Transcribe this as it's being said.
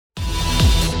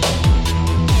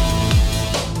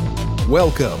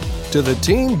Welcome to the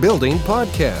Team Building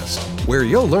Podcast, where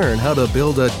you'll learn how to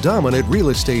build a dominant real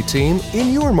estate team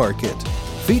in your market,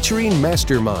 featuring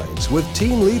masterminds with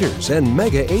team leaders and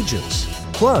mega agents,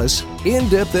 plus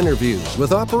in-depth interviews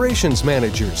with operations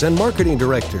managers and marketing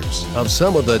directors of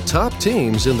some of the top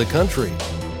teams in the country.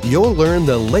 You'll learn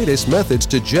the latest methods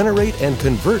to generate and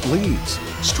convert leads,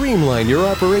 streamline your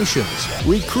operations,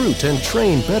 recruit and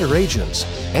train better agents,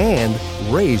 and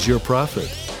raise your profit.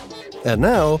 And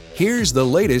now, here's the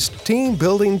latest Team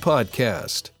Building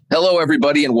Podcast. Hello,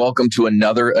 everybody, and welcome to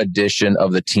another edition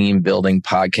of the Team Building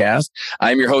Podcast.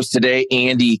 I'm your host today,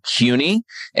 Andy Cuny,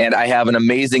 and I have an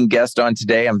amazing guest on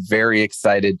today. I'm very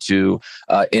excited to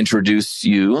introduce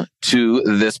you to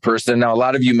this person. Now, a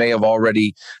lot of you may have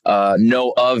already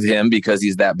know of him because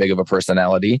he's that big of a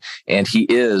personality, and he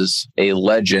is a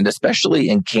legend, especially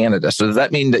in Canada. So does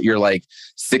that mean that you're like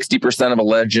 60% of a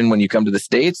legend when you come to the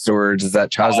States, or does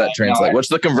that, how does that translate? No, what's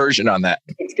the conversion on that?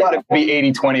 It's got to be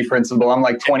 80-20 principle. I'm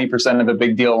like 20% of a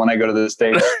big deal when I go to the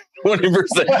States.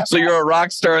 20%. So you're a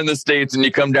rock star in the States and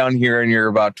you come down here and you're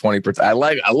about 20%. I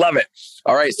love it.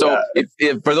 All right. So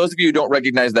if for those of you who don't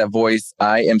recognize that voice,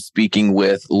 I am speaking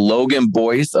with Logan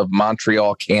Boyce of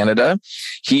Montreal, Canada.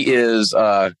 He is,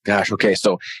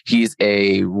 so he's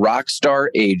a rock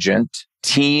star agent,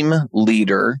 team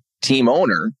leader, team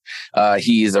owner.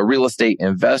 He's a real estate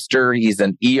investor. He's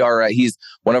an ERS. He's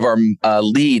one of our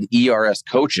lead ERS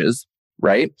coaches,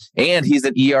 right? And he's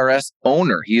an ERS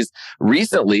owner. He's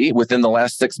recently, within the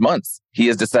last 6 months, he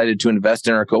has decided to invest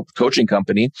in our coaching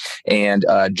company and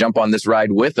jump on this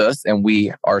ride with us. And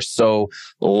we are so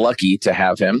lucky to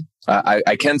have him.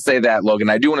 I can say that, Logan.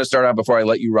 I do want to start out before I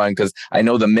let you run, because I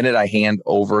know the minute I hand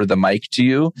over the mic to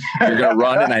you, you're going to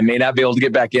run and I may not be able to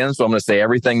get back in. So I'm going to say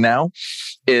everything now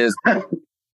is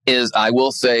I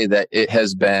will say that it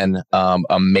has been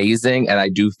amazing. And I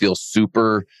do feel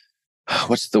super,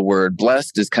 what's the word?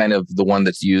 Blessed is kind of the one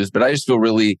that's used, but I just feel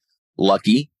really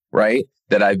lucky, right?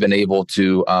 That I've been able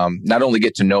to not only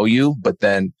get to know you, but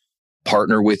then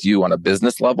partner with you on a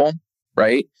business level,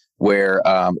 right? Where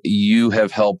you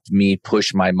have helped me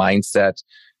push my mindset,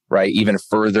 right, even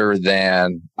further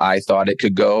than I thought it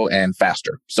could go and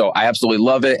faster. So I absolutely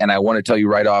love it. And I want to tell you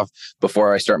right off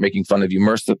before I start making fun of you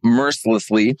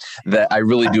mercilessly that I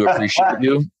really do appreciate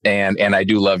you and I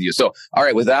do love you. So, all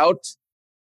right, without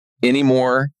any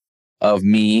more of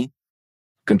me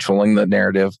controlling the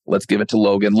narrative, let's give it to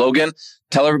Logan. Logan,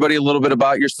 tell everybody a little bit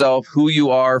about yourself, who you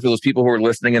are, for those people who are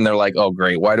listening and they're like, oh,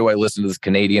 great, why do I listen to this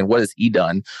Canadian? What has he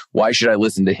done? Why should I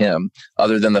listen to him?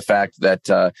 Other than the fact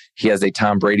that he has a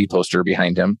Tom Brady poster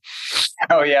behind him.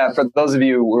 Oh, yeah. For those of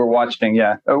you who are watching,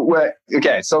 yeah.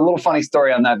 Okay. So a little funny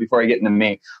story on that before I get into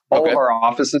me. All of our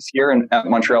offices here at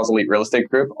Montreal's Elite Real Estate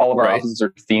Group, all of our offices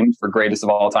are themed for greatest of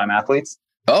all time athletes.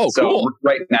 Oh, so cool.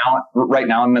 Right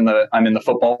now I'm in the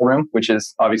football room, which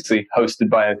is obviously hosted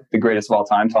by the greatest of all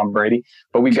time, Tom Brady.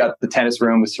 But we've got the tennis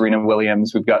room with Serena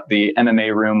Williams. We've got the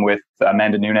MMA room with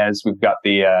Amanda Nunes. We've got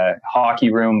the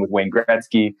hockey room with Wayne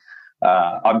Gretzky.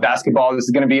 On basketball, this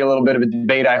is going to be a little bit of a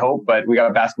debate, I hope, but we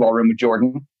got a basketball room with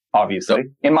Jordan, obviously.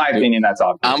 In my opinion, that's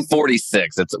obvious. I'm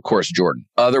 46. That's, of course, Jordan.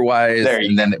 Otherwise,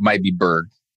 and then it might be Bird.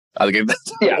 Yeah,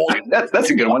 that's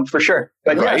a good one for sure.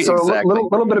 But right, yeah, so exactly. a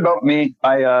little bit about me.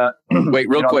 I wait,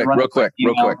 real quick.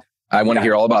 I want to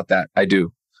hear all about that. I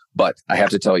do, but I have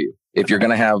to tell you, if you're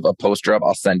going to have a poster up,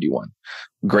 I'll send you one.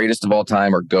 Greatest of all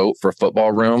time or GOAT for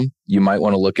football room. You might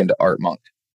want to look into Art Monk.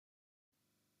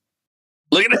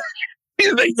 Look at it.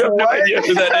 You think you have no idea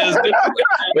who that is? Dude.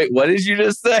 Wait, what did you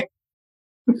just say?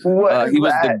 He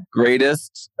was the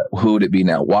greatest. Who would it be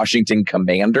now? Washington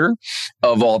Commander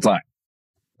of all time.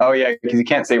 Oh, yeah, because you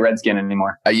can't say Redskin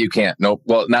anymore. You can't. Nope.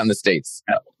 Well, not in the States.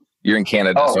 No. You're in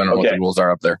Canada, so I don't know what the rules are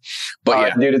up there. But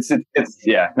yeah. Dude, it's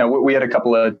yeah. No, we had a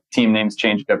couple of team names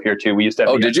changed up here, too. We used to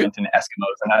have the Edmonton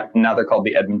Eskimos, and now they're called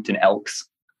the Edmonton Elks.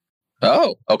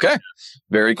 Oh, okay.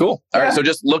 Very cool. All right, so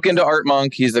just look into Art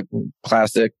Monk. He's a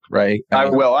classic, right? I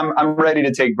will. I'm ready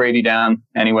to take Brady down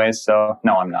anyways, so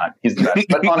no, I'm not. He's the best.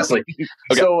 But honestly.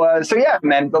 Okay. So yeah,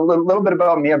 man, a little bit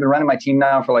about me. I've been running my team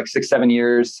now for like 6-7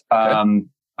 years. Okay.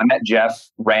 I met Jeff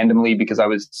randomly because I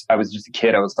was just a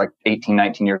kid. I was like 18,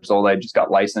 19 years old. I just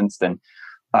got licensed and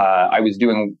I was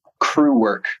doing crew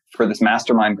work for this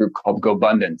mastermind group called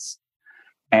GoBundance.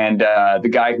 And the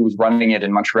guy who was running it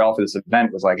in Montreal for this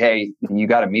event was like, hey, you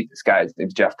got to meet this guy. His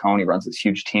name's Jeff Cohn. He runs this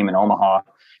huge team in Omaha.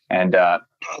 And,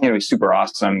 he's super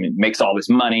awesome. He makes all this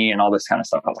money and all this kind of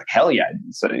stuff. I was like, hell yeah.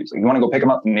 So he's like, you want to go pick him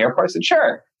up from the airport? I said,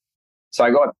 sure. So I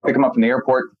go up, pick him up from the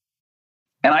airport.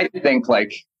 And I think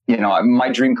like, my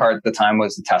dream car at the time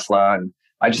was the Tesla. And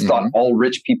I just thought all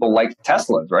rich people liked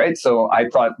Teslas, right? So I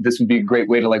thought this would be a great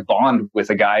way to like bond with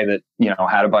a guy that, you know,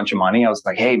 had a bunch of money. I was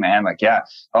like, hey man, like, yeah,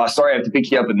 sorry, I have to pick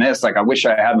you up in this. Like, I wish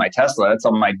I had my Tesla. It's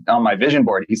on my vision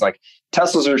board. He's like,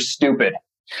 Teslas are stupid.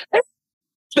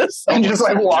 And just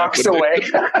like walks away.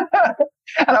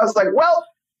 And I was like, well,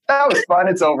 that was fun.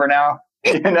 It's over now.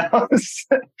 You know,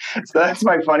 so that's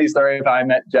my funny story of how I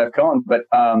met Jeff Cohn. But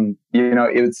you know,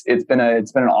 it's been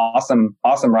an awesome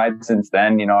ride since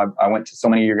then. You know, I went to so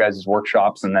many of your guys'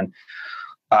 workshops, and then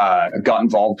got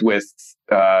involved with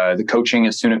the coaching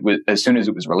as soon as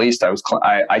it was released.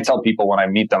 I tell people when I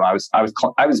meet them, I was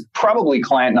probably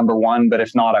client number 1, but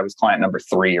if not, I was client number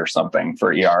 3 or something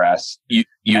for ERS. You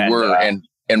were,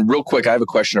 and real quick, I have a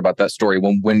question about that story.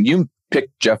 When you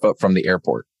picked Jeff up from the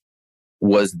airport,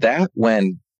 was that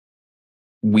when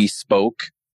we spoke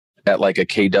at like a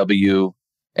KW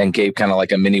and gave kind of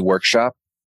like a mini workshop?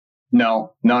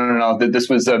 No. This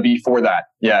was before that.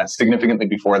 Yeah, significantly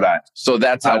before that. So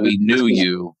that's how we knew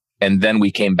you. And then we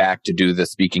came back to do the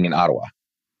speaking in Ottawa.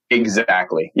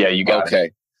 Exactly. Yeah, you got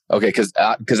it. Okay.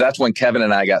 Because that's when Kevin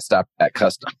and I got stopped at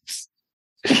customs.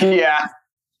 Yeah.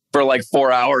 For like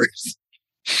 4 hours.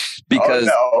 Because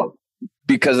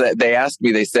they asked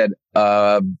me, they said,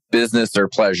 business or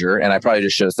pleasure. And I probably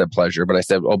just should have said pleasure, but I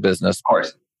said, oh, business. Of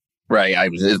course. Right.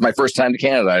 It's my first time to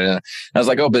Canada. And I was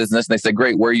like, oh, business. And they said,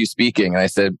 great. Where are you speaking? And I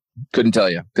said, couldn't tell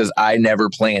you because I never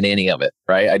plan any of it.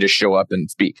 Right. I just show up and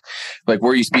speak. Like,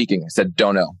 where are you speaking? I said,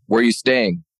 don't know. Where are you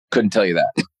staying? Couldn't tell you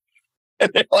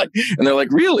that. and they're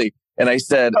like, really? And I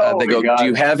said, they go, do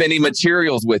you have any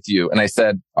materials with you? And I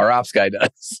said, our ops guy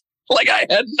does. Like I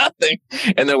had nothing.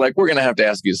 And they're like, we're going to have to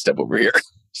ask you to step over here.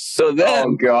 So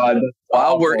then,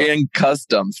 while we're in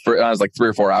customs for, I was like 3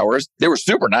 or 4 hours, they were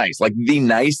super nice, like the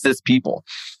nicest people.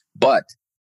 But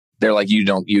they're like,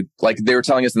 like they were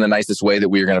telling us in the nicest way that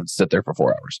we were going to have to sit there for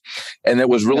 4 hours. And it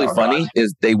was really funny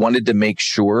is they wanted to make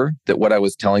sure that what I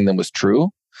was telling them was true.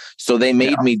 So they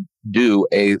made me do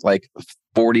a like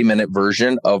 40-minute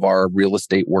version of our real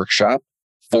estate workshop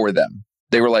for them.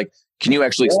 They were like, can you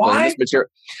actually explain this material?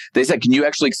 They said, can you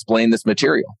actually explain this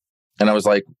material? And I was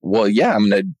like, well, yeah, I'm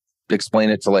going to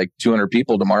explain it to like 200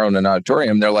 people tomorrow in an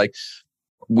auditorium. They're like,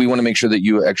 we want to make sure that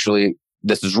you actually,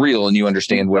 this is real and you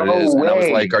understand what it is. And I was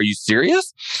like, are you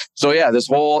serious? So yeah,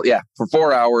 for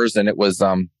 4 hours. And it was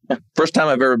first time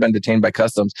I've ever been detained by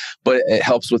customs, but it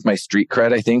helps with my street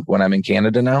cred, I think, when I'm in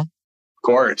Canada now. Of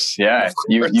course. Yeah.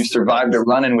 You survived a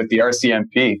run-in with the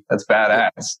RCMP. That's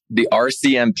badass. The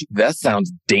RCMP, that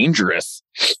sounds dangerous.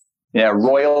 Yeah.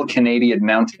 Royal Canadian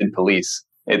Mounted Police.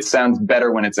 It sounds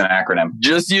better when it's an acronym.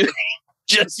 Just use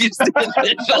the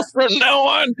initials from now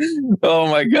on. Oh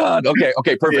my God.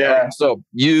 Okay. Perfect. Yeah. So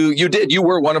you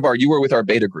were with our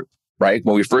beta group, right?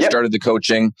 When we first started the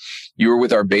coaching, you were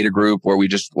with our beta group where we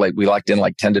just we locked in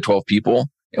like 10 to 12 people.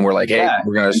 And we're like, hey,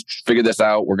 we're going to figure this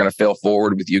out. We're going to fail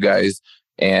forward with you guys.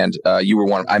 And you were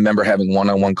one. I remember having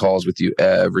one-on-one calls with you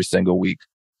every single week.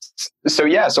 So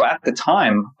at the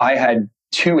time, I had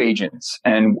 2 agents.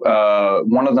 And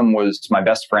one of them was my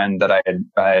best friend that I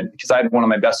had because I had one of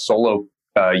my best solo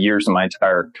years in my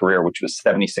entire career, which was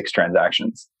 76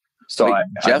 transactions. So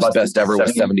Jeff's best ever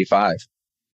was 75.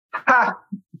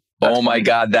 Oh my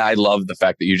God. I love the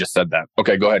fact that you just said that.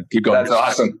 Okay, go ahead. Keep going. That's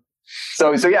awesome.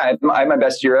 So yeah, I had my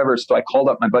best year ever. So I called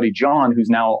up my buddy John, who's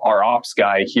now our ops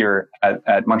guy here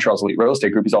at Montreal's Elite Real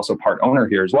Estate Group. He's also part owner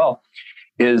here as well.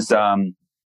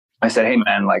 I said, hey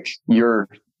man, like you're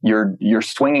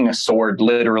swinging a sword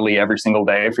literally every single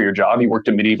day for your job. He worked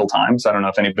at Medieval Times. I don't know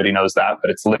if anybody knows that, but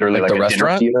it's literally like a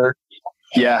restaurant theater.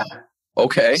 Yeah.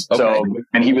 Okay. So,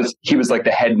 and he was like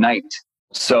the head knight.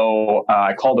 So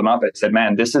I called him up. I said,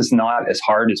 man, this is not as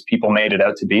hard as people made it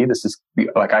out to be. This is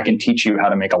like, I can teach you how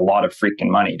to make a lot of freaking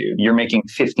money, dude. You're making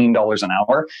 $15 an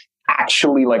hour,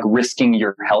 actually like risking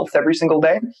your health every single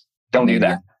day. Don't do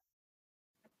that.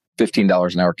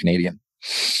 $15 an hour Canadian.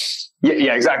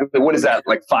 Yeah, exactly. What is that?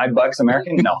 Like $5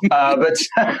 American? No. But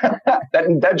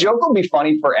that joke will be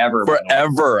funny forever.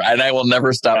 Forever. And I will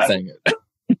never stop saying it.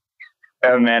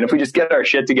 Oh man, if we just get our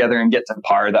shit together and get to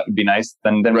par, that would be nice.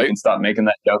 Then we can stop making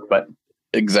that joke. But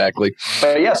exactly.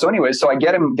 Yeah. So anyways, so I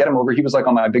get him over. He was like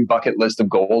on my big bucket list of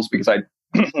goals because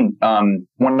one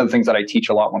of the things that I teach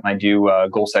a lot when I do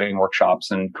goal setting workshops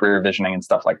and career visioning and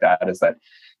stuff like that is that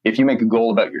if you make a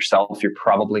goal about yourself, you're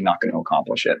probably not going to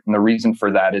accomplish it. And the reason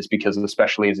for that is because,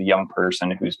 especially as a young person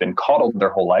who's been coddled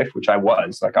their whole life, which I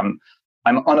was, like I'm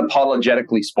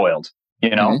unapologetically spoiled,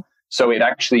 you know. Mm-hmm. So it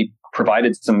actually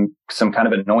provided some kind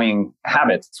of annoying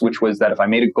habits, which was that if I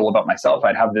made a goal about myself,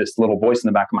 I'd have this little voice in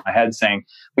the back of my head saying,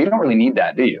 well, you don't really need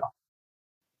that, do you?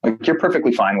 Like, you're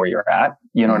perfectly fine where you're at.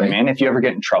 You know what I mean? If you ever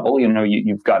get in trouble,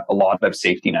 you've got a lot of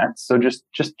safety nets. So just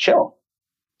chill.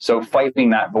 So fighting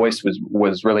that voice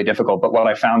was really difficult. But what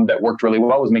I found that worked really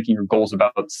well was making your goals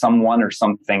about someone or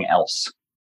something else.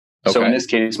 Okay. So in this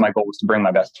case, my goal was to bring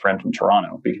my best friend from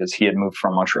Toronto because he had moved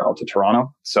from Montreal to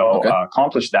Toronto. So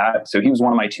accomplished that. So he was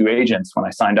one of my 2 agents when I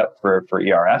signed up for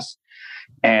ERS.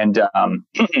 And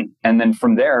and then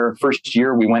from there, first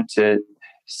year, we went to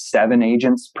 7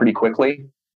 agents pretty quickly.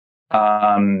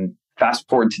 Fast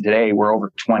forward to today, we're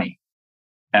over 20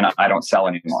 and I don't sell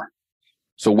anymore.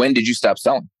 So when did you stop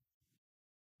selling?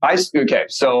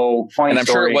 So funny and I'm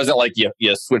story. sure it wasn't like you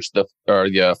you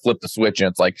flip the switch and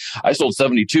it's like, I sold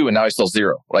 72 and now I sell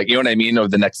 0. Like, you know what I mean? Or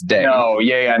the next day. No,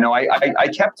 no. I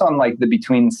kept on like the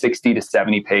between 60 to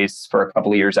 70 pace for a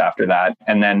couple of years after that.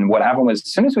 And then what happened was,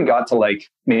 as soon as we got to like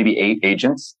maybe 8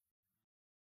 agents,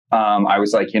 I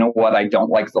was like, you know what? I don't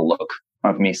like the look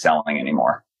of me selling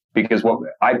anymore. Because what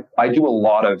I do a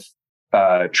lot of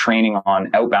training on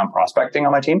outbound prospecting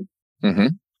on my team. Mm-hmm.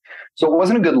 So it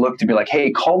wasn't a good look to be like,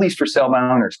 hey, call these for sale by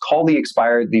owners, call these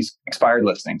expired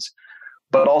listings.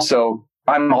 But also,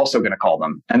 I'm also going to call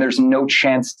them. And there's no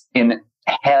chance in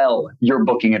hell you're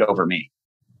booking it over me.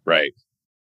 Right.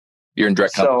 You're in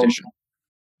direct competition.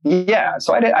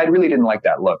 So I really didn't like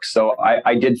that look. So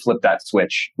I did flip that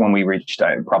switch when we reached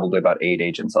probably about 8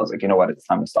 agents. I was like, you know what? It's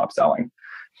time to stop selling.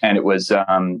 And it was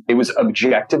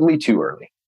objectively too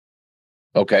early.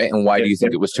 Okay. And why do you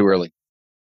think it was too early?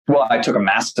 Well, I took a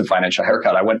massive financial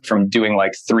haircut. I went from doing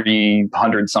like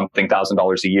 $300-something thousand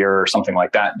a year or something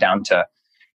like that down to,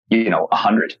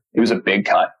 100. It was a big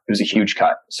cut. It was a huge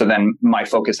cut. So then my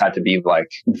focus had to be like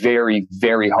very,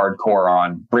 very hardcore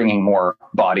on bringing more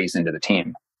bodies into the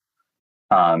team.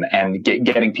 And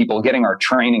getting our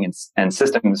training and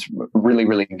systems really,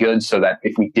 really good so that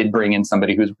if we did bring in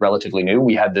somebody who's relatively new,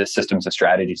 we had the systems and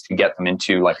strategies to get them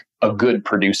into like a good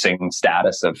producing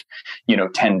status of,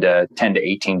 10 to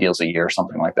 18 deals a year,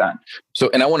 something like that. So,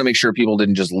 and I want to make sure people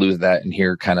didn't just lose that and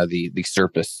hear kind of the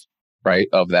surface, right,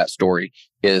 of that story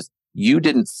is you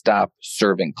didn't stop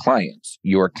serving clients.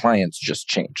 Your clients just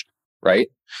changed, right?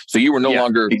 So you were no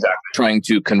longer trying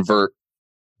to convert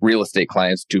real estate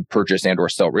clients to purchase and or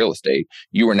sell real estate.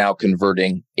 You are now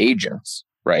converting agents,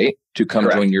 right? To come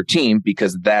join your team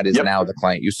because that is now the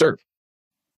client you serve.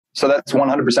 So that's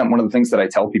 100% one of the things that I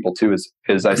tell people too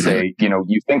is I say,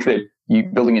 you think that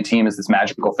building a team is this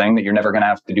magical thing that you're never going to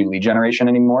have to do lead generation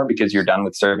anymore because you're done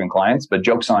with serving clients, but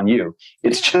joke's on you.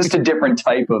 It's just a different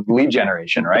type of lead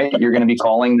generation, right? You're going to be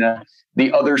calling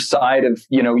the other side of,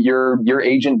 your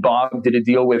agent Bob did a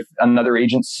deal with another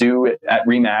agent Sue at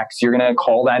Remax. You're going to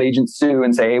call that agent Sue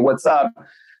and say, hey, what's up?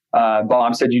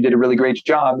 Bob said you did a really great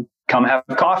job. Come have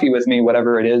coffee with me,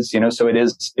 whatever it is, so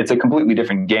it's a completely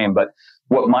different game. But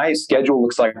what my schedule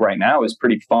looks like right now is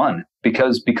pretty fun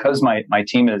because my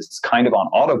team is kind of on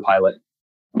autopilot.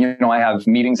 I have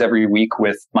meetings every week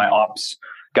with my ops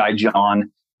guy,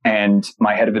 John, and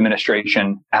my head of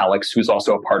administration, Alex, who's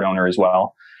also a part owner as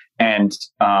well. And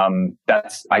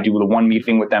I do the one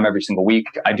meeting with them every single week.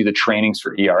 I do the trainings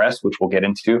for ERS, which we'll get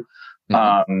into.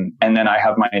 Mm-hmm. And then I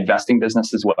have my investing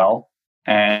business as well.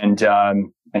 And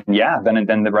then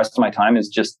the rest of my time is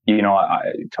just,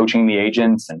 coaching the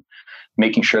agents and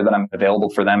making sure that I'm available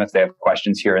for them if they have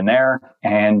questions here and there,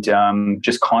 and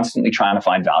just constantly trying to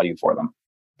find value for them.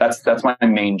 That's my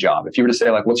main job. If you were to say,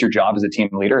 like, what's your job as a team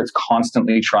leader? It's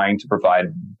constantly trying to provide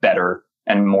better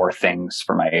and more things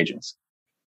for my agents.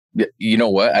 You know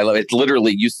what? I love it.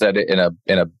 Literally, you said it in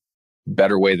a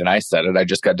better way than I said it. I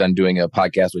just got done doing a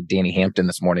podcast with Danny Hampton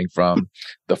this morning from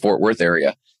the Fort Worth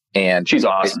area, and she's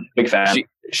awesome. Big fan.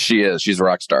 She is. She's a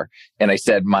rock star. And I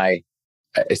said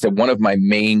one of my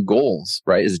main goals,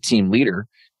 right, as a team leader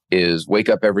is wake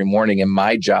up every morning. And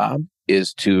my job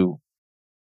is to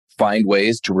find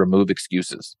ways to remove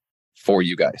excuses for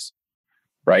you guys,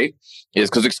 right? Is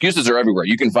because excuses are everywhere.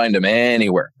 You can find them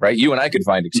anywhere, right? You and I could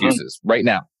find excuses right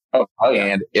now. Oh yeah.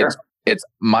 And it's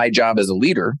my job as a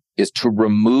leader is to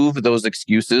remove those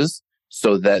excuses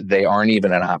so that they aren't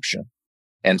even an option.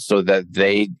 And so that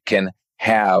they can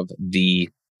have the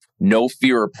no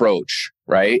fear approach,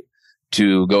 right?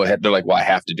 To go ahead. They're like, well, I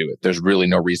have to do it. There's really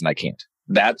no reason I can't.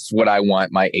 That's what I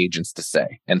want my agents to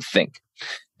say and think.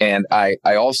 And I've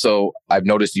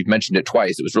noticed you've mentioned it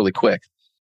twice. It was really quick,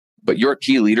 but your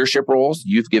key leadership roles,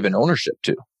 you've given ownership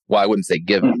to. Well, I wouldn't say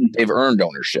given. Mm-hmm. They've earned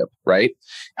ownership, right?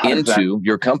 100%. Into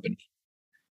your company.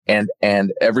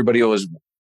 And everybody always,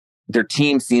 their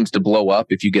team seems to blow up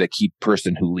if you get a key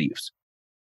person who leaves.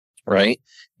 Right.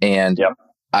 And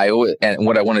and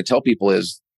what I want to tell people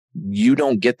is you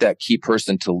don't get that key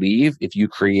person to leave if you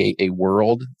create a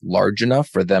world large enough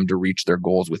for them to reach their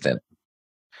goals within it.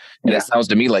 And it sounds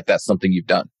to me like that's something you've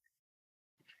done.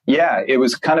 Yeah, it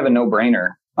was kind of a no-brainer.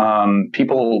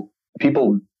 People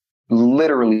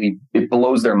literally, it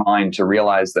blows their mind to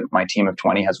realize that my team of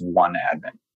 20 has one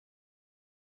admin.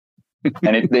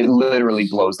 And it literally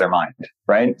blows their mind,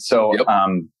 right? So,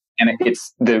 and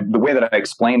it's the way that I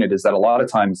explain it is that a lot of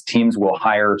times teams will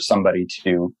hire somebody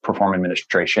to perform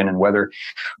administration, and whether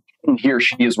he or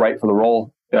she is right for the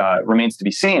role remains to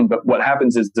be seen. But what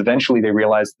happens is eventually they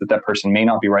realize that that person may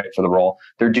not be right for the role.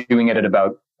 They're doing it at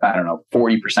about,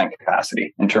 40%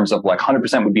 capacity, in terms of like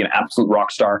 100% would be an absolute rock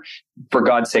star. For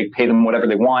God's sake, pay them whatever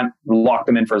they want, lock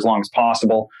them in for as long as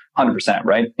possible, 100%,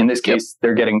 right? In this case,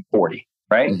 they're getting 40,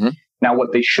 right? Mm-hmm. Now,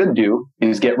 what they should do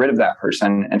is get rid of that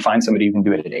person and find somebody who can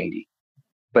do it at 80.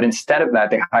 But instead of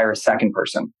that, they hire a second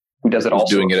person who does it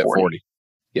also doing it at 40.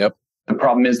 Yep. The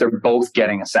problem is they're both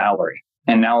getting a salary.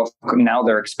 And now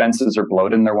their expenses are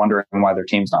bloated and they're wondering why their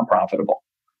team's not profitable.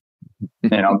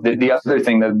 The other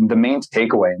thing, the main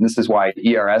takeaway, and this is why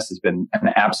ERS has been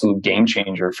an absolute game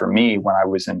changer for me when I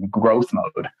was in growth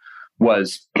mode,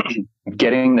 was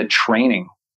getting the training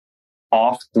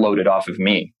offloaded off of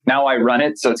me. Now I run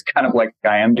it, so it's kind of like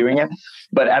I am doing it.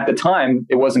 But at the time,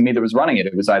 it wasn't me that was running it.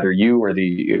 It was either you or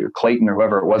Clayton or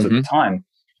whoever it was at the time.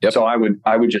 Yep. So I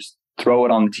would just throw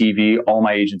it on the TV. All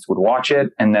my agents would watch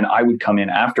it, and then I would come in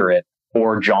after it,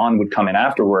 or John would come in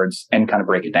afterwards and kind of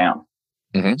break it down.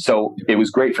 Mm-hmm. So it was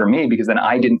great for me because then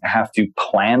I didn't have to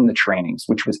plan the trainings,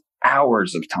 which was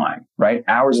hours of time, right?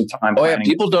 Hours of time. Oh yeah,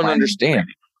 people don't understand.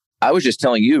 I was just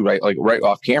telling you, right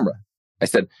off camera. I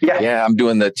said, yeah, I'm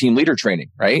doing the team leader training,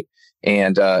 right?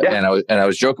 And I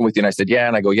was joking with you, and I said, yeah,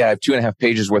 and I go, yeah, I have 2.5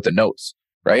 pages worth of notes,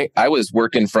 right? I was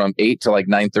working from 8 to like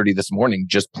 9:30 this morning,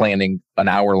 just planning an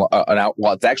hour.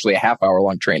 Well, it's actually a half-hour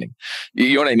long training.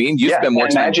 You know what I mean? You spend more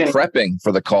time prepping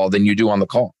for the call than you do on the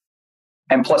call.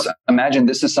 And plus, imagine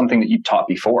this is something that you taught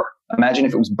before. Imagine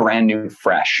if it was brand new,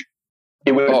 fresh.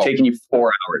 It would have taken you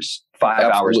 4 hours, 5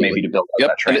 hours maybe to build up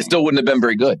that training. And it still wouldn't have been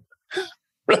very good.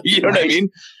 You know what I mean?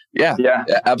 Yeah,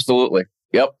 absolutely.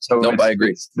 Yep. So I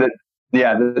agree.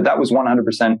 That was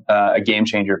 100% a game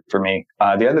changer for me.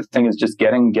 The other thing is just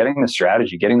getting the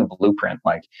strategy, getting the blueprint.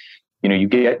 Like, you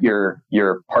get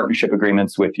your partnership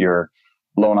agreements with your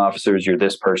loan officers, you're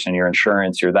this person, your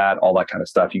insurance, you're that, all that kind of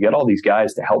stuff. You get all these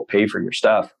guys to help pay for your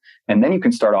stuff. And then you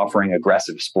can start offering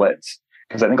aggressive splits.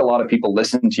 Because I think a lot of people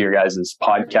listen to your guys'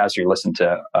 podcast, or you listen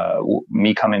to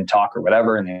me come in talk or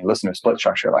whatever, and they listen to a split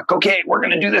structure. Like, okay, we're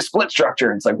going to do this split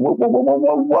structure. And it's like,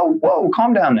 whoa,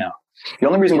 calm down now. The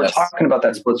only reason we're talking about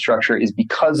that split structure is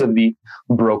because of the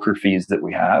broker fees that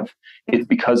we have. It's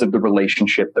because of the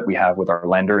relationship that we have with our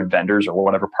lender and vendors, or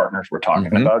whatever partners we're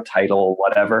talking about, title,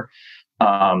 whatever.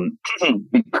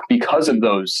 Because of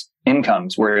those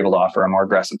incomes, we're able to offer a more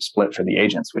aggressive split for the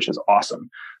agents, which is awesome.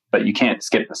 But you can't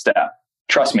skip the step.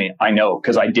 Trust me, I know,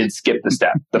 because I did skip the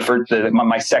step.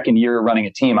 My second year running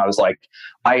a team, I was like,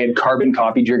 I had carbon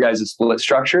copied your guys' split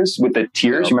structures with the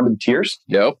tiers. You remember the tiers?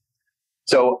 Yep.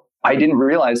 So I didn't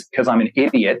realize, because I'm an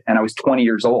idiot and I was 20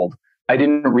 years old, I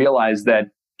didn't realize that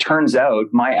turns out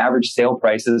my average sale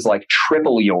price is like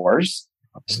triple yours.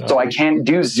 So I can't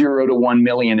do 0 to 1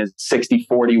 million is 60,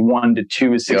 40, 1 to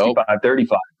 2 is 65,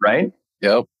 35, right?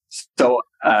 Yep. So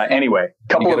anyway,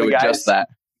 a couple of the guys. Adjust that.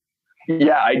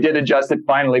 Yeah, I did adjust it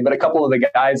finally, but a couple of the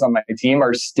guys on my team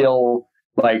are still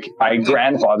like, I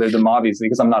grandfathered them obviously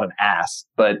because I'm not an ass,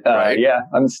 but yeah,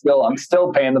 I'm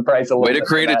still paying the price a little bit. Way to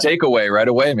create a takeaway right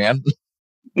away, man.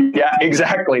 Yeah,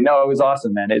 exactly. No, it was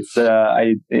awesome, man. It's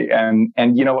I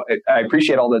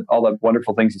appreciate all the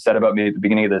wonderful things you said about me at the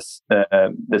beginning of this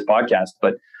podcast,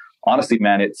 but honestly,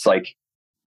 man, it's like,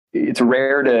 it's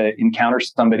rare to encounter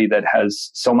somebody that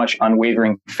has so much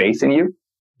unwavering faith in you.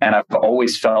 And I've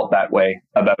always felt that way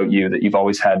about you, that you've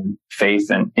always had faith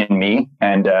in me,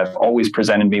 and always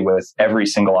presented me with every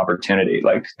single opportunity,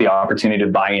 like the opportunity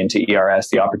to buy into ERS,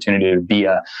 the opportunity to be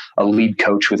a lead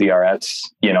coach with ERS.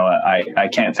 I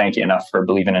can't thank you enough for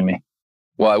believing in me.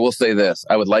 Well, I will say this.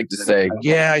 I would like to say,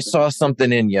 I saw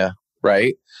something in you,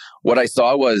 right? What I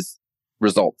saw was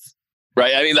results,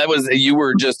 right? I mean, you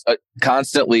were just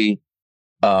constantly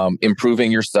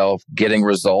improving yourself, getting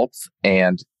results,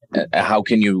 and how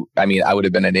can you, I would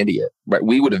have been an idiot, right?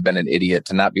 We would have been an idiot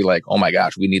to not be like, oh my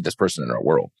gosh, we need this person in our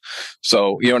world.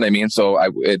 So, you know what I mean? So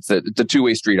it's a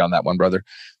two-way street on that one, brother.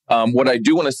 What I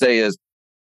do want to say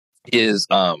is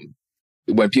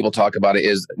when people talk about it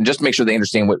is just make sure they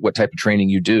understand what type of training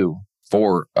you do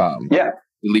for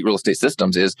Elite Real Estate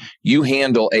Systems. Is you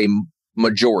handle a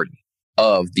majority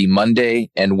of the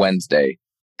Monday and Wednesday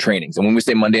trainings. And when we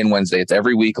say Monday and Wednesday, it's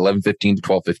every week, 11:15 to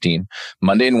 12:15.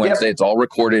 Monday and Wednesday, it's all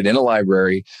recorded in a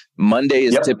library. Monday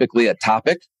is typically a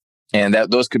topic. And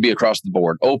those could be across the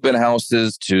board, open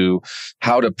houses to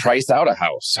how to price out a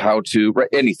house, how to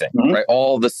anything, right?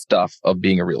 All the stuff of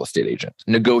being a real estate agent,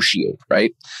 negotiate,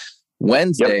 right?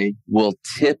 Wednesday will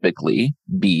typically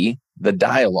be the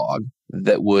dialogue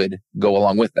that would go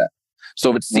along with that. So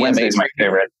if it's CMA, Wednesday's my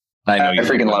favorite. I know you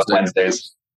freaking love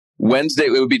Wednesdays. Wednesday,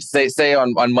 it would be say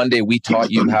on Monday, we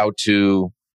taught you how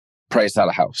to price out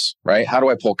a house, right? How do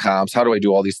I pull comps? How do I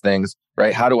do all these things,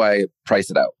 right? How do I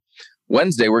price it out?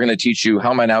 Wednesday, we're going to teach you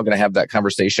how am I now going to have that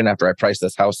conversation after I price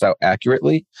this house out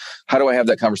accurately? How do I have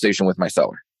that conversation with my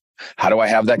seller? How do I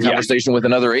have that conversation with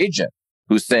another agent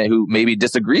who maybe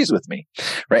disagrees with me,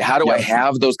 right? How do I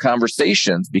have those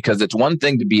conversations? Because it's one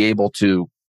thing to be able to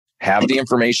have the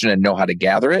information and know how to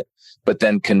gather it, but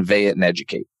then convey it and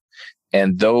educate.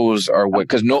 And those are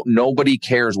because nobody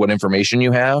cares what information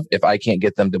you have if I can't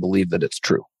get them to believe that it's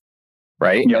true,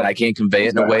 right? And I can't convey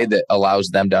it in a way that allows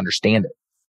them to understand it.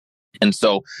 And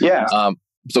so,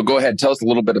 so go ahead, tell us a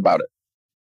little bit about it.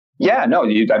 Yeah, no,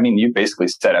 you basically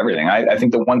said everything. I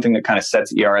think the one thing that kind of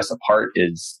sets ERS apart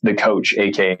is the coach,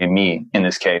 aka me in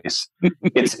this case.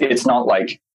 It's not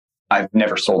like I've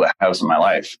never sold a house in my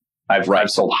life. I've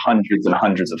sold hundreds and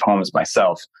hundreds of homes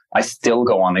myself. I still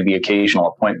go on the occasional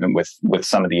appointment with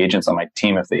some of the agents on my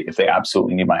team if they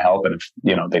absolutely need my help and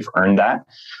if they've earned that.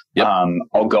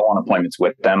 I'll go on appointments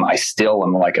with them. I still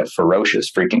am like a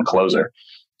ferocious freaking closer.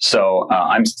 So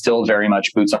I'm still very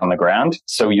much boots on the ground.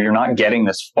 So you're not getting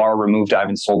this far removed, I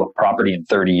haven't sold a property in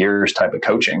 30 years type of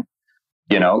coaching.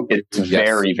 It's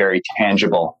very, very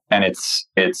tangible. And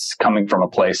it's coming from a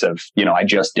place of, I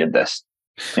just did this.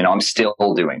 I'm still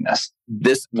doing this.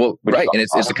 Right. And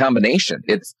it's a combination.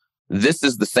 This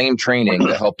is the same training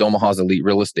that helped Omaha's Elite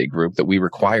Real Estate Group that we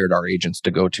required our agents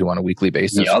to go to on a weekly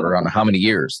basis for on how many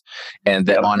years. And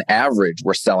that on average,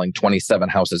 we're selling 27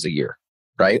 houses a year,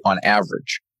 right? On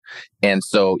average. And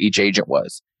so each agent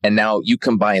was. And now you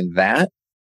combine that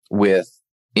with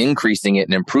increasing it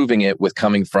and improving it with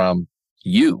coming from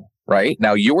you, right?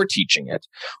 Now you're teaching it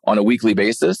on a weekly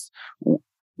basis.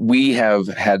 We have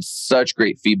had such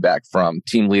great feedback from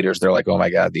team leaders. They're like, oh my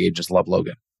God, the agents love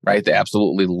Logan, right? They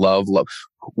absolutely love.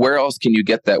 Where else can you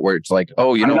get that where it's like,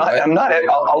 oh,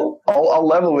 I'll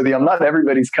level with you. I'm not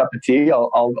everybody's cup of tea.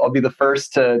 I'll be the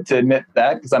first to admit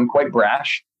that because I'm quite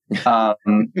brash. I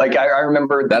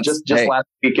remember just last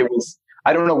week it was,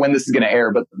 I don't know when this is going to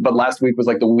air, but last week was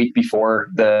like the week before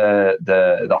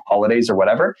the holidays or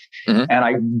whatever. And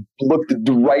I looked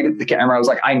right at the camera. I was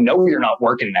like, I know you're not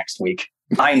working next week.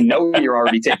 I know you're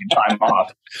already taking time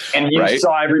off. And you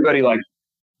saw everybody like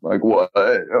what?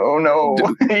 Oh no.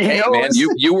 Hey man,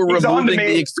 you were removing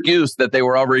the excuse that they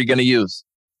were already going to use.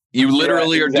 You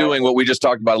literally are doing what we just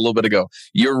talked about a little bit ago.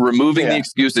 You're removing the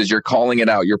excuses. You're calling it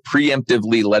out. You're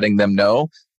preemptively letting them know,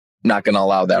 not going to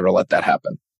allow that or let that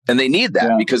happen. And they need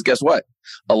that because guess what?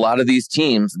 A lot of these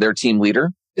teams, their team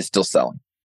leader is still selling.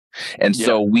 And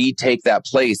so we take that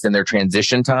place in their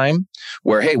transition time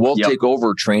where, hey, we'll take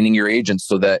over training your agents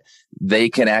so that they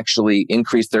can actually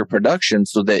increase their production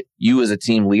so that you as a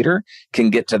team leader can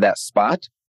get to that spot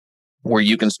where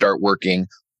you can start working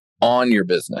on your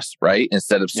business, right?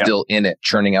 Instead of still in it,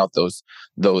 churning out those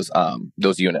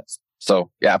units.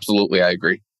 So yeah, absolutely. I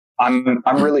agree. I'm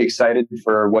really excited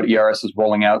for what ERS is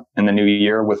rolling out in the new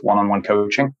year with one-on-one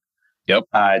coaching.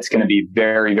 It's going to be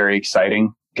very, very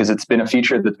exciting because it's been a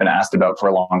feature that's been asked about for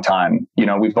a long time.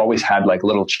 We've always had like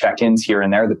little check-ins here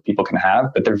and there that people can have,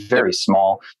 but they're very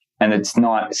small. And it's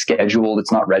not scheduled,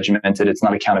 it's not regimented, it's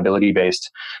not accountability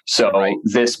based. So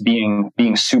this being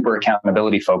super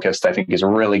accountability focused, I think is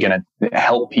really going to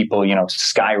help people,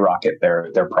 skyrocket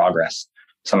their progress.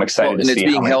 So I'm excited to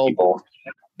see how many people.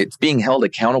 It's being held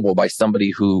accountable by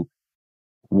somebody who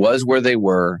was where they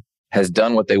were, has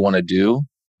done what they want to do,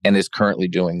 and is currently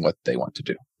doing what they want to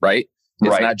do. Right?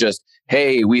 It's not just,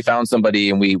 hey, we found somebody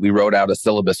and we wrote out a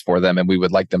syllabus for them and we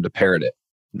would like them to parrot it.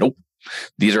 Nope.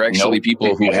 These are actually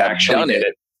people who have done it.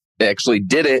 They actually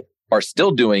did it, are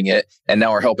still doing it, and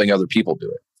now are helping other people do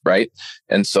it. Right.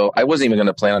 And so I wasn't even going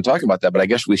to plan on talking about that, but I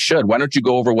guess we should. Why don't you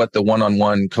go over what the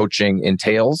one-on-one coaching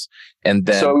entails? And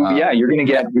then, you're going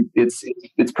to get,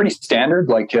 it's pretty standard.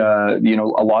 Like, a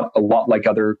lot like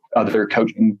other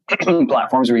coaching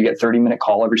platforms where you get 30-minute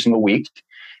call every single week.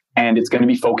 And it's going to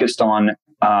be focused on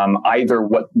either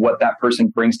what that person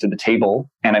brings to the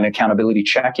table and an accountability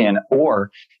check-in,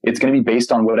 or it's going to be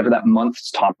based on whatever that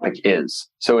month's topic is.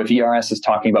 So if ERS is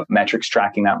talking about metrics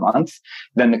tracking that month,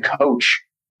 then the coach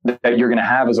that you're going to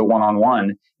have as a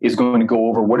one-on-one is going to go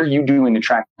over, what are you doing to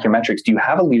track your metrics? Do you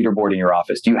have a leaderboard in your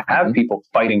office? Do you have people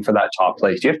fighting for that top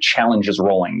place? Do you have challenges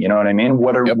rolling? You know what I mean?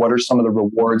 What are some of the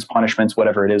rewards, punishments,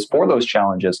 whatever it is for those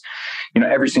challenges? You know,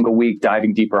 every single week,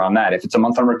 diving deeper on that. If it's a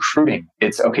month on recruiting,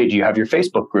 it's okay. Do you have your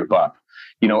Facebook group up?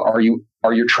 You know,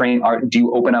 do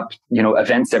you open up, you know,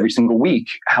 events every single week?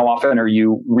 How often are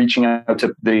you reaching out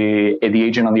to the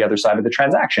agent on the other side of the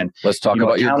transaction? Let's talk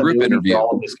about your group interview.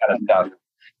 All of this kind of stuff.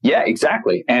 Yeah,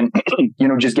 exactly. And, you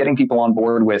know, just getting people on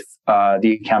board with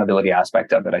the accountability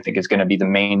aspect of it, I think is going to be the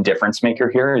main difference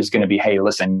maker here. Is going to be, hey,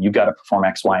 listen, you've got to perform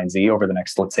X, Y, and Z over the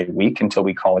next, let's say, week until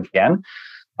we call again.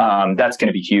 That's going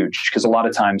to be huge, because a lot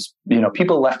of times, you know,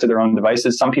 people left to their own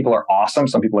devices. Some people are awesome.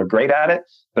 Some people are great at it,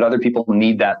 but other people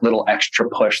need that little extra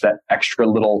push, that extra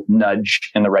little nudge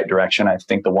in the right direction. I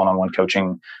think the one-on-one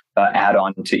coaching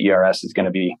add-on to ERS is going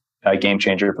to be a game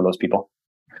changer for those people.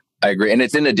 I agree. And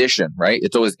it's in addition, right?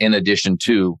 It's always in addition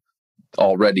to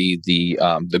already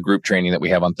the group training that we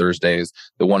have on Thursdays,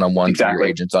 the one-on-one for your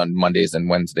agents on Mondays and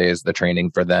Wednesdays, the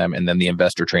training for them, and then the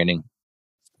investor training.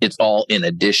 It's all in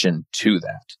addition to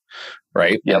that,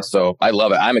 right? Yeah. So I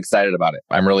love it. I'm excited about it.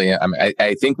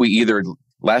 I think we either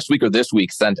last week or this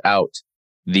week sent out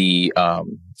the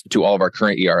to all of our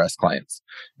current ERS clients.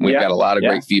 We've got a lot of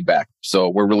great feedback. So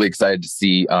we're really excited to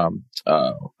see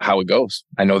how it goes.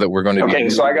 I know that we're going to be. Okay,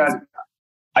 so I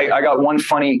got one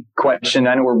funny question.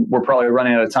 I know we're probably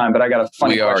running out of time, but I got a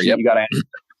funny question you got to answer.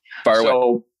 Fire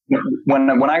away.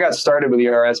 When I got started with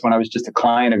ERS, when I was just a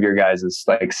client of your guys',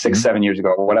 like 6-7 years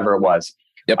ago, or whatever it was,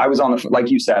 I was on like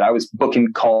you said, I was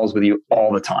booking calls with you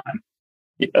all the time.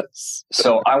 Yes.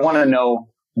 So I want to know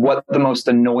what the most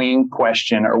annoying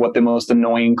question or what the most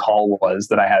annoying call was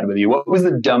that I had with you. What was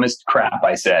the dumbest crap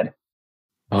I said?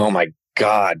 Oh my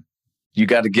God. You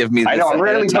got to give me this. I know, I'm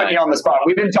really putting you on the spot.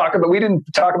 We didn't talk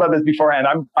about this beforehand.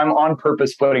 I'm on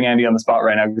purpose putting Andy on the spot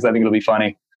right now because I think it'll be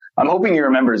funny. I'm hoping he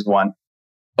remembers one.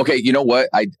 Okay, you know what?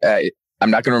 I'm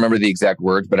not going to remember the exact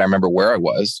words, but I remember where I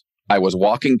was. I was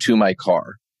walking to my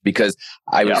car because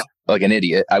I was like an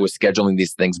idiot. I was scheduling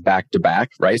these things back to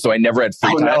back, right? So I never had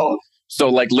free time. No. So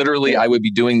like literally I would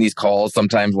be doing these calls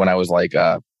sometimes when I was like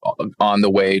on the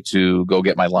way to go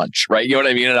get my lunch, right? You know what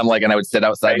I mean? And I would sit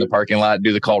outside in the parking lot,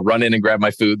 do the call, run in and grab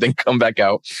my food, then come back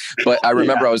out. But I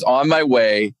remember I was on my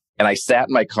way and I sat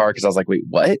in my car because I was like, wait,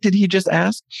 what did he just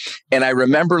ask? And I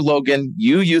remember, Logan,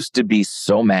 you used to be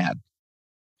so mad.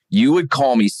 You would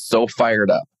call me so fired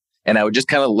up and I would just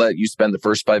kind of let you spend the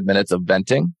first 5 minutes of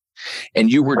venting.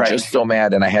 And you were just so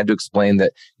mad. And I had to explain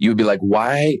that you would be like,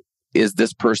 why is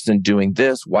this person doing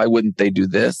this? Why wouldn't they do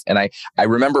this? And I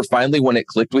remember finally when it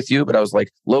clicked with you, but I was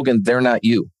like, Logan, they're not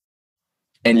you.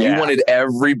 And you wanted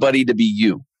everybody to be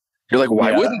you. You're like,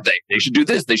 why wouldn't they? They should do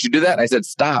this. They should do that. And I said,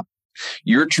 stop.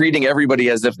 You're treating everybody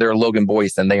as if they're Logan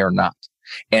Boyce and they are not.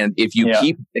 And if you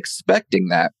keep expecting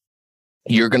that,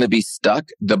 you're going to be stuck.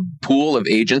 The pool of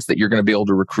agents that you're going to be able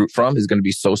to recruit from is going to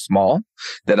be so small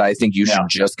that I think you should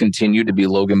just continue to be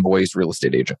Logan Boyce real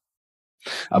estate agent.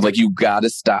 I'm like, you got to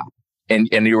stop. And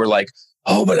you were like,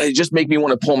 oh, but it just make me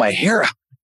want to pull my hair out.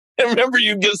 I remember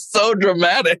you get so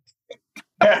dramatic.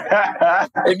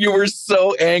 And you were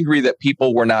so angry that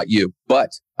people were not you.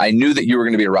 But I knew that you were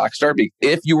going to be a rock star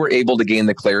if you were able to gain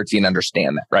the clarity and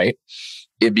understand that, right?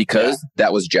 Because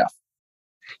that was Jeff.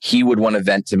 He would want to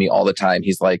vent to me all the time.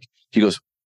 He goes,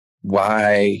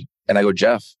 why? And I go,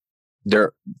 Jeff,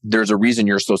 there's a reason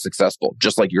you're so successful.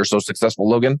 Just like you're so successful,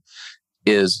 Logan,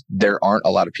 is there aren't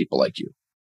a lot of people like you.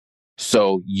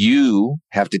 So you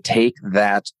have to take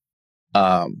that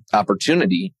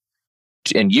opportunity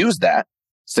and use that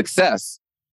success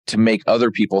to make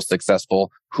other people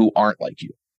successful who aren't like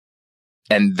you.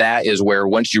 And that is where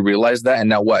once you realize that, and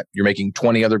now what? You're making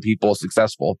 20 other people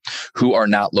successful who are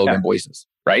not Logan Boyce's,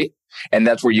 right? And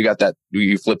that's where you got that,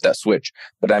 you flip that switch.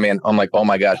 But I mean, I'm like, oh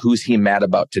my God, who's he mad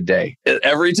about today?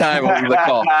 Every time I the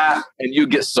call, and you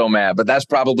get so mad. But that's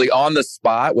probably on the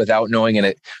spot without knowing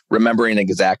and remembering an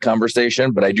exact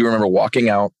conversation. But I do remember walking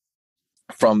out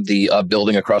from the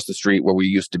building across the street where we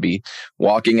used to be,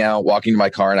 walking to my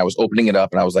car, and I was opening it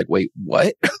up and I was like, wait,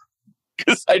 what?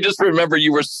 Because I just remember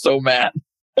you were so mad.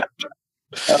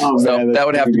 So that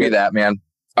would have to be that, man.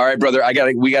 All right, brother.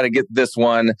 We got to get this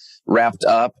one wrapped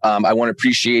up. I want to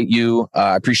appreciate you.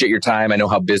 I appreciate your time. I know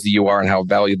how busy you are and how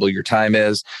valuable your time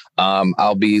is.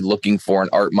 I'll be looking for an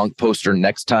Art Monk poster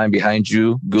next time behind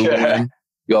you. Google him.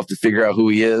 You'll have to figure out who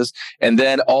he is. And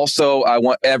then also, I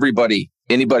want everybody,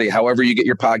 anybody, however you get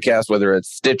your podcast, whether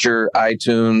it's Stitcher,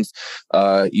 iTunes,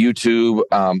 YouTube,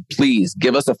 please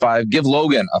give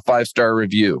Logan a 5-star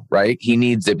review, right? He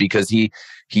needs it because he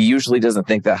usually doesn't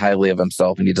think that highly of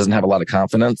himself and he doesn't have a lot of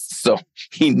confidence. So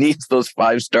he needs those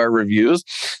 5-star reviews.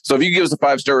 So if you give us a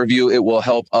 5-star review, it will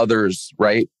help others,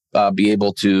 right? Be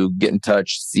able to get in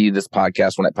touch, see this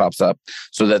podcast when it pops up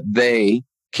so that they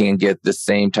can get the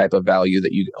same type of value that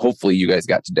hopefully you guys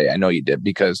got today. I know you did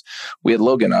because we had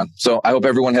Logan on. So I hope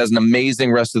everyone has an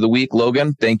amazing rest of the week.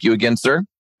 Logan, thank you again, sir.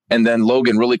 And then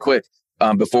Logan, really quick,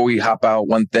 before we hop out,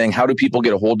 one thing, how do people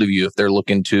get a hold of you if they're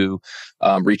looking to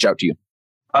reach out to you?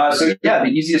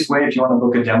 The easiest way, if you want to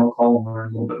book a demo call and learn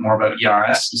a little bit more about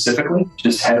ERS specifically,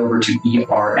 just head over to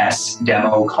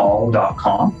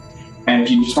ersdemocall.com. And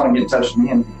if you just want to get in touch with me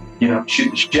and,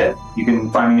 shoot the shit, you can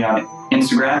find me on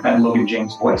Instagram at Logan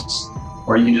James Voice,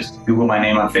 or you can just Google my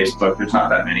name on Facebook. There's not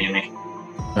that many of me.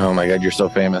 Oh my God, you're so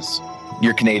famous.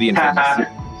 You're Canadian famous.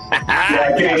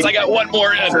 Yes, I got one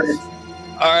more in.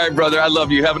 All right, brother. I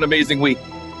love you. Have an amazing week.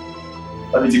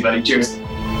 Love you too, buddy. Cheers.